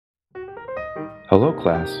Hello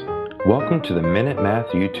class, welcome to the Minute Math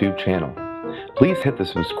YouTube channel. Please hit the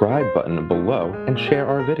subscribe button below and share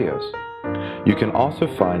our videos. You can also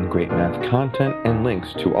find great math content and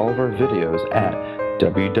links to all of our videos at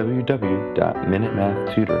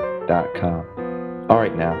www.minutemathtutor.com.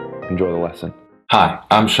 Alright now, enjoy the lesson. Hi,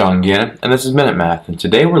 I'm Sean Gannon, and this is Minute Math, and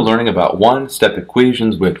today we're learning about one-step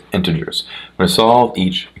equations with integers. We're going to solve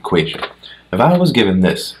each equation. If I was given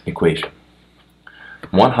this equation,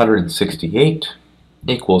 168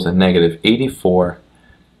 equals a negative 84n.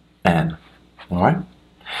 Alright?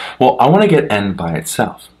 Well, I want to get n by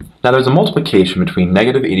itself. Now there's a multiplication between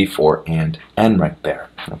negative 84 and n right there.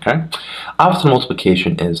 Okay? Opposite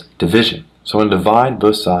multiplication is division. So I'm going to divide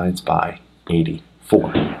both sides by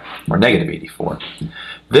 84, or negative 84.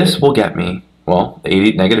 This will get me, well,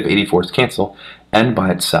 the negative 84's cancel, n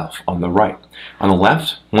by itself on the right. On the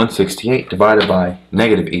left, 168 divided by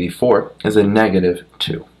negative 84 is a negative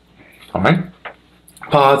 2. Alright?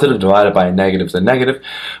 Positive divided by a negative is a negative.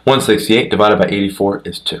 168 divided by 84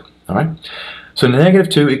 is 2. Alright? So negative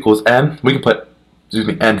 2 equals n. We can put,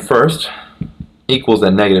 n first, equals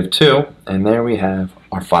a negative 2, and there we have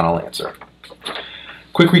our final answer.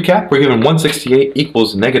 Quick recap, we're given 168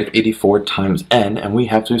 equals negative 84 times n, and we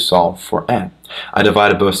have to solve for n. I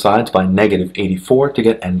divided both sides by negative 84 to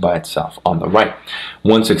get n by itself on the right.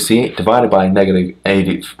 168 divided by negative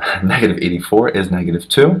 84 is negative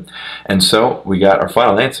 2, and so we got our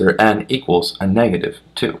final answer, n equals a negative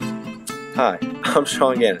 2. Hi, I'm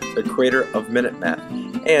Sean Gannon, the creator of Minute Math,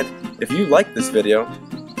 and if you like this video,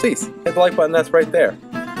 please hit the like button that's right there.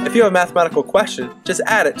 If you have a mathematical question, just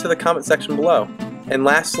add it to the comment section below. And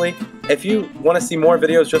lastly, if you want to see more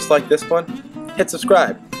videos just like this one, hit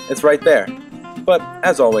subscribe. It's right there. But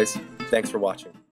as always, thanks for watching.